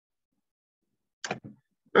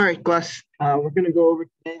All right, class. We're going to go over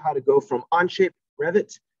today how to go from Onshape to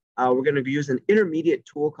Revit. We're going to use an intermediate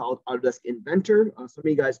tool called Autodesk Inventor. Some of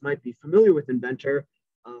you guys might be familiar with Inventor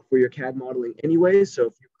for your CAD modeling anyway. So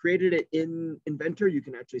if you created it in Inventor, you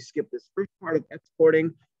can actually skip this first part of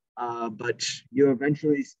exporting, but you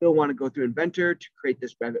eventually still want to go through Inventor to create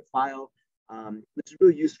this Revit file. This is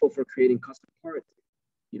really useful for creating custom parts,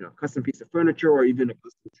 custom piece of furniture, or even a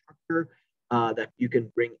custom structure that you can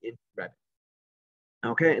bring into Revit.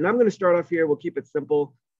 Okay, and I'm going to start off here. We'll keep it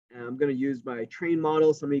simple. I'm going to use my train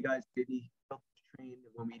model. Some of you guys maybe felt trained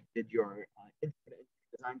when we did your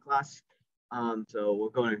design class. So we're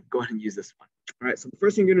going to go ahead and use this one. All right, so the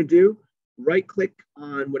first thing you're going to do, right click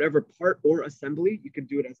on whatever part or assembly. You can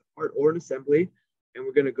do it as a part or an assembly. And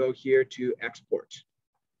we're going to go here to export.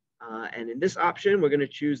 And in this option, we're going to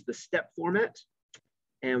choose the step format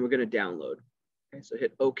and we're going to download. Okay, so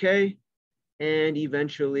hit OK. And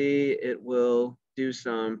eventually it will do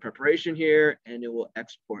some preparation here and it will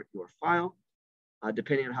export your file.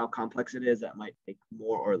 Depending on how complex it is, that might take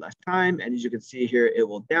more or less time. And as you can see here, it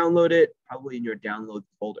will download it probably in your download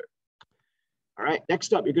folder. All right,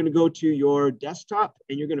 next up, you're going to go to your desktop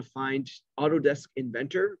and you're going to find Autodesk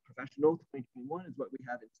Inventor Professional 2021 is what we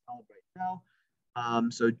have installed right now.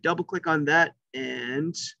 So double click on that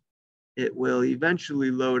and it will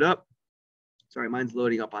eventually load up. Sorry, mine's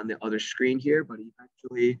loading up on the other screen here, but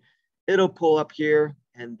eventually it'll pull up here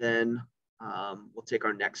and then we'll take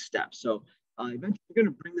our next step. So eventually we're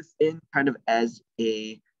going to bring this in kind of as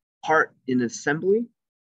a part in assembly.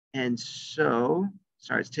 And so,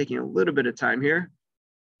 sorry, it's taking a little bit of time here.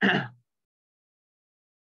 And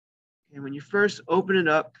when you first open it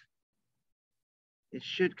up, it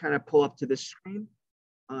should kind of pull up to this screen.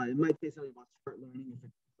 It might say something about start learning if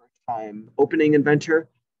it's the first time opening Inventor.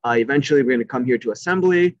 Eventually, we're going to come here to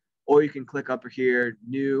assembly, or you can click up here,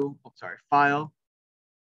 new, file,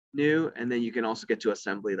 new, and then you can also get to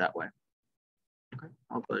assembly that way. Okay,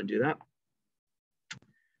 I'll go ahead and do that.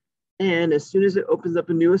 And as soon as it opens up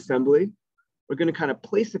a new assembly, we're going to kind of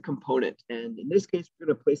place a component. And in this case, we're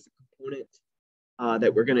going to place the component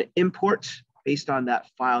that we're going to import based on that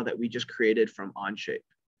file that we just created from Onshape.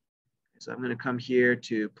 So I'm going to come here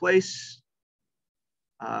to place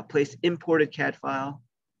imported CAD file.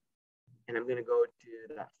 And I'm going to go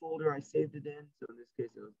to that folder I saved it in. So in this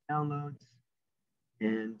case, it was downloads.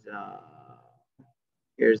 And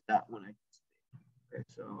here's that one I just saved. Okay,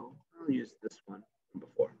 so I'll use this one from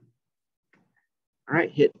before. All right,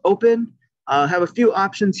 hit open. I have a few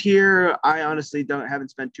options here. I honestly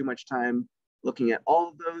haven't spent too much time looking at all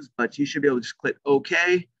of those, but you should be able to just click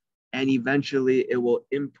OK. And eventually it will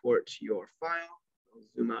import your file. I'll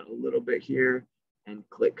zoom out a little bit here and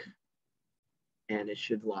click. And it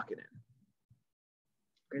should lock it in.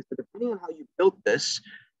 Okay, so depending on how you built this,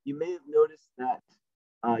 you may have noticed that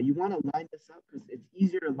you want to line this up because it's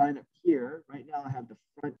easier to line up here. Right now I have the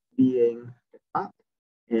front being the top,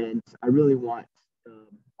 and I really want the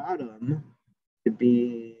bottom to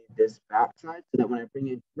be this back side so that when I bring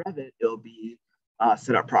in Revit, it'll be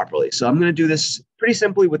set up properly. So I'm going to do this pretty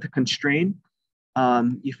simply with the Constrain.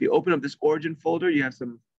 If you open up this origin folder, you have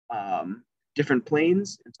some different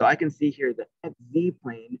planes. And so I can see here the XZ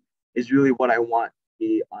plane is really what I want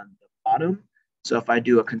on the bottom. So if I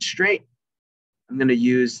do a constraint, I'm going to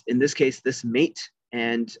use, in this case, this mate,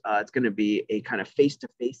 and it's going to be a kind of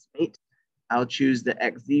face-to-face mate. I'll choose the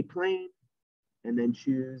XZ plane and then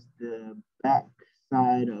choose the back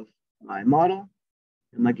side of my model.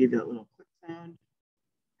 It might give you that little click sound,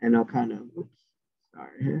 and I'll kind of,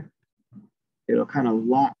 it'll kind of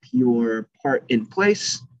lock your part in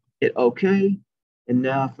place, hit OK. And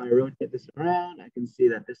now if I rotate this around, I can see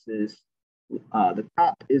that this is the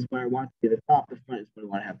top is where I want to be the top, the front is where I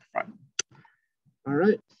want to have the front. All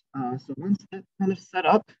right, so once that's kind of set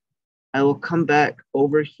up, I will come back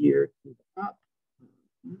over here to the top.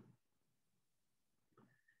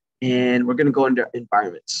 And we're going to go under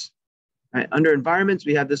environments. All right, under environments,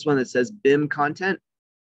 we have this one that says BIM content,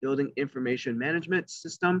 building information management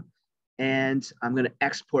system. And I'm going to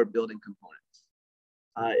export building components.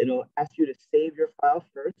 It'll ask you to save your file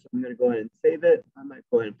first. So I'm going to go ahead and save it. I might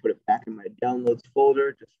go ahead and put it back in my downloads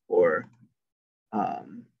folder just for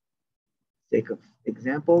sake of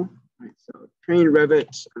example. All right, so train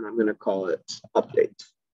Revit, and I'm going to call it update.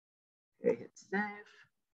 Okay, hit save.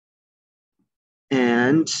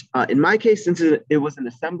 And in my case, since it was an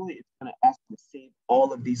assembly, it's going to ask me to save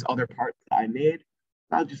all of these other parts that I made.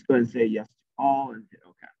 I'll just go ahead and say yes to all and hit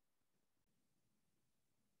OK.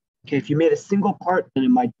 Okay, if you made a single part, then it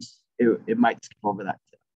might skip over that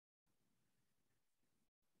step.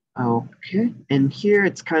 Okay, and here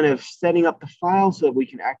it's kind of setting up the file so that we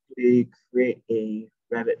can actually create a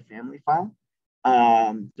Revit family file.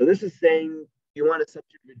 So this is saying you want to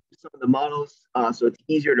substitute some of the models so it's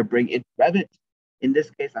easier to bring into Revit. In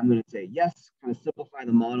this case, I'm going to say yes, kind of simplify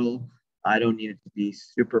the model. I don't need it to be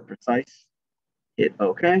super precise. Hit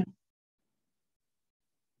OK.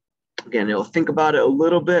 Again, it'll think about it a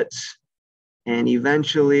little bit, and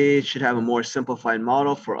eventually it should have a more simplified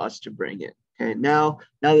model for us to bring in. Okay, now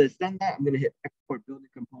that it's done that, I'm going to hit export building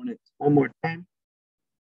components one more time.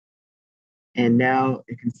 And now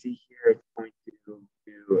you can see here it's going to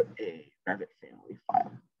do a Revit family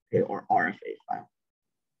file, okay, or RFA file.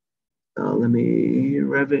 So let me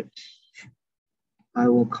Revit. I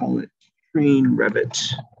will call it train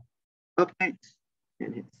Revit update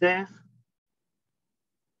and hit save.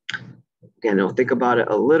 Again, I'll think about it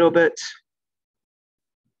a little bit.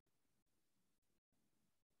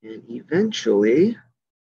 And eventually, if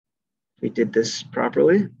we did this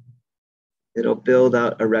properly, it'll build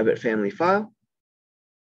out a Revit family file.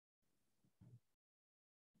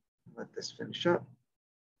 Let this finish up.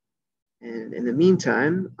 And in the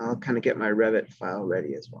meantime, I'll kind of get my Revit file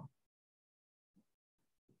ready as well.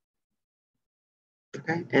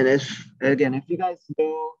 Okay, and if you guys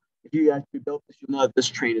know, if you guys built this, you'll know that this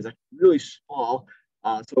train is actually really small.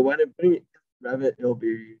 So when I'm putting it in Revit, it'll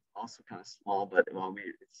be also kind of small, but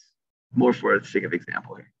it's more for the sake of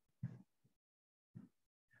example here.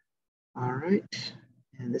 All right,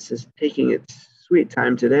 and this is taking its sweet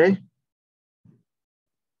time today.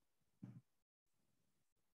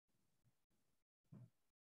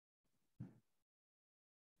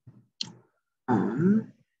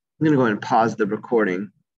 I'm gonna go ahead and pause the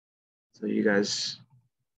recording so you guys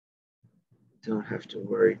don't have to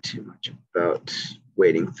worry too much about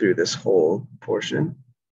waiting through this whole portion.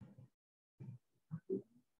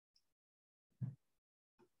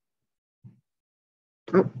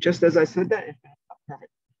 Oh, just as I said that,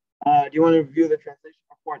 perfect. Do you want to review the translation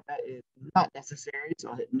report? That is not necessary, so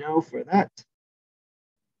I'll hit no for that.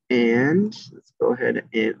 And let's go ahead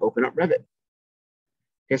and open up Revit.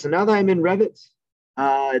 Okay, so now that I'm in Revit,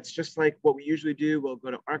 it's just like what we usually do. We'll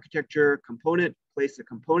go to architecture, component, place a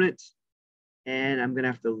component, and I'm gonna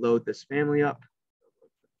have to load this family up.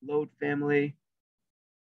 Load family,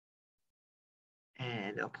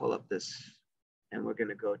 and I'll pull up this, and we're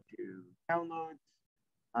gonna go to downloads.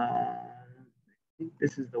 I think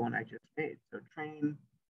this is the one I just made. So train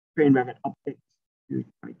Revit update to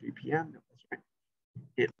 23 p.m. That's right.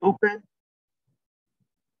 Hit open.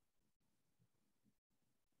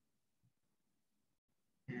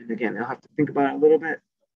 And again, I'll have to think about it a little bit.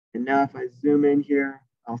 And now if I zoom in here,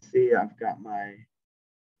 I'll see I've got my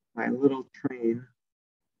little train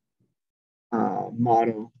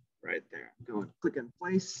model right there. Go and click in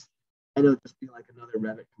place. And it'll just be like another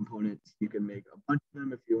Revit component. You can make a bunch of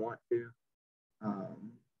them if you want to.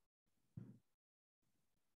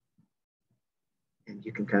 And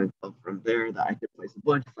you can kind of tell from there that I could place a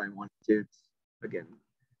bunch if I wanted to. Again,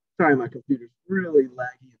 sorry, my computer's really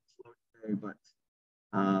laggy and slow today, but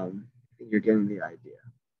I think you're getting the idea.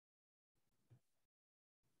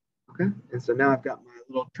 Okay, and so now I've got my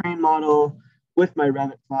little train model with my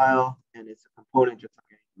Revit file, and it's a component just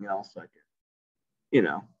like anything else. So I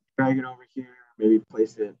can, drag it over here, maybe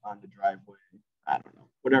place it on the driveway. I don't know,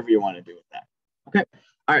 whatever you want to do with that. Okay,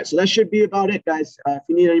 all right, so that should be about it, guys. If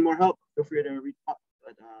you need any more help, feel free to reach out.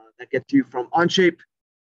 But that gets you from Onshape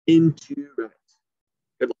into Revit.